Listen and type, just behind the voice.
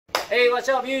Hey, what's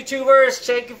up YouTubers?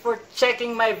 Thank you for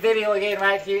checking my video again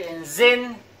right here in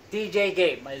Zin DJ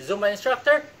Game, my Zumba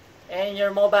instructor and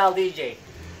your mobile DJ.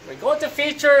 We're going to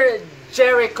feature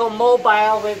Jericho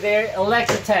Mobile with their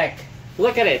Electrotec.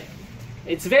 Look at it.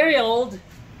 It's very old.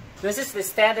 This is the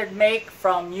standard make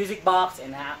from Musicbox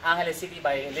in Angeles City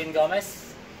by Lynn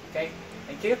Gomez. Okay,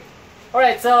 thank you.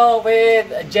 Alright, so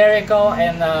with Jericho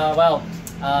and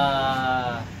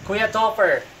Kuya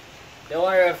Topper, the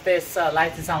owner of this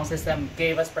light and sound system,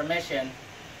 gave us permission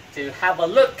to have a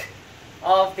look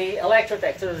of the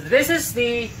Electrotec. So this is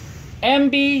the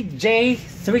MB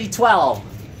J-312.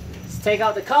 Let's take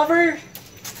out the cover.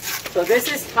 So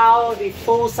this is how the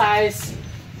full-size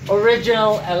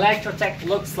original Electrotec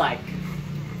looks like.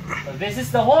 So this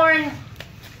is the horn.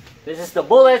 This is the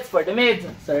bullet for the mid.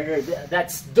 So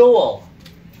that's dual.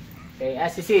 Okay,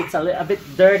 as you see, it's a bit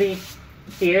dirty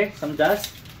here, some dust.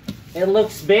 It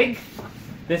looks big.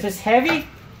 This is heavy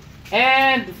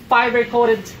and fiber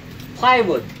coated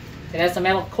plywood. It has some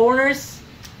metal corners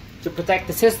to protect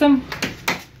the system,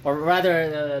 or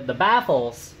rather the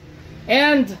baffles.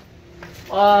 And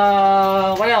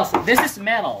what else? This is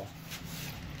metal.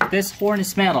 This horn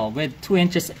is metal with 2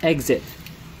 inches exit.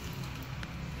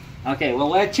 Okay, we'll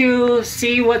let you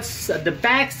see what's the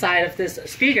back side of this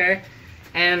speaker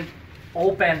and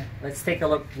open. Let's take a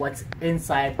look what's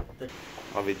inside the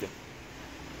video.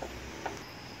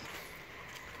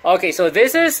 Okay, so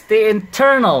this is the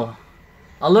internal.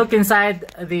 A look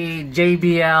inside the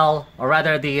JBL, or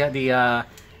rather the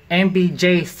MB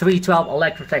J-312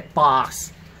 Electrotec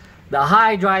box. The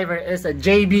high driver is a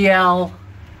JBL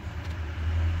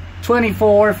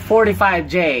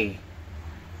 2445J.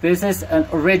 This is an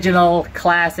original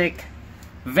classic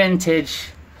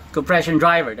vintage compression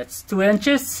driver. That's 2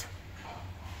 inches.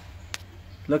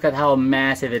 Look at how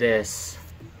massive it is.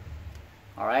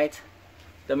 Alright.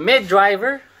 The mid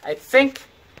driver, I think,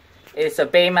 is a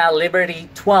Bema Liberty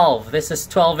 12. This is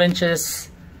 12 inches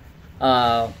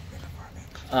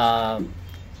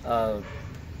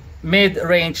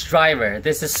mid-range driver.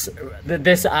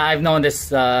 This I've known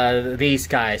these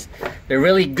guys. They're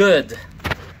really good.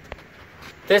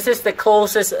 This is the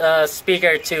closest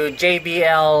speaker to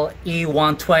JBL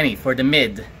E120 for the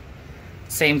mid.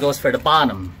 Same goes for the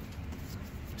bottom.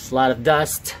 There's a lot of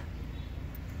dust.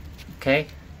 Okay,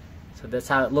 so that's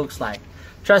how it looks like.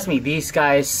 Trust me, these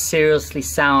guys seriously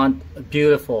sound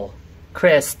beautiful,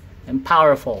 crisp, and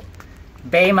powerful.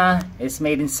 Bema is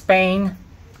made in Spain,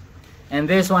 and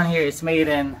this one here is made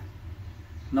in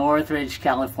Northridge,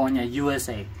 California,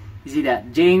 USA. You see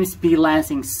that? James B.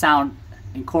 Lansing Sound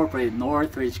Incorporated,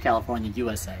 Northridge, California,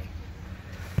 USA.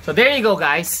 So there you go,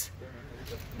 guys.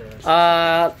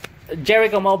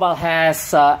 Jericho Mobile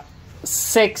has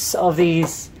 6 of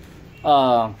these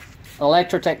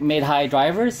Electrotec mid-high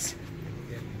drivers.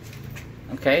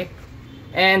 Okay,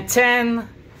 and 10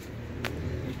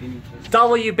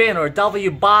 W-bin or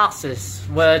Qboxes,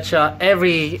 which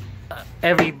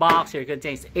every box here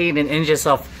contains 8 inches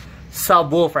of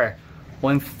subwoofer,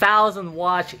 1,000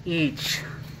 watts each.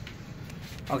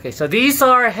 Okay, so these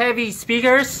are heavy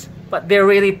speakers, but they're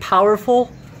really powerful,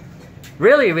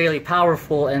 really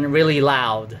powerful and really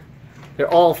loud. They're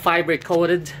all fiber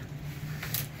coated.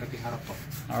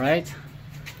 All right,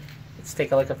 let's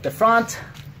take a look at the front.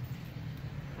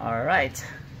 Alright,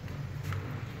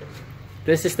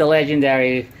 this is the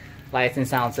legendary light and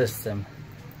sound system,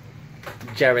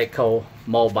 Jericho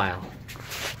Mobile.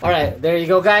 Alright, there you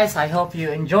go, guys. I hope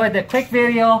you enjoyed the quick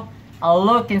video. A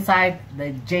look inside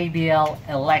the JBL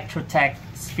Electrotec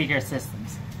speaker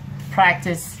systems.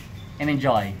 Practice and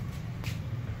enjoy.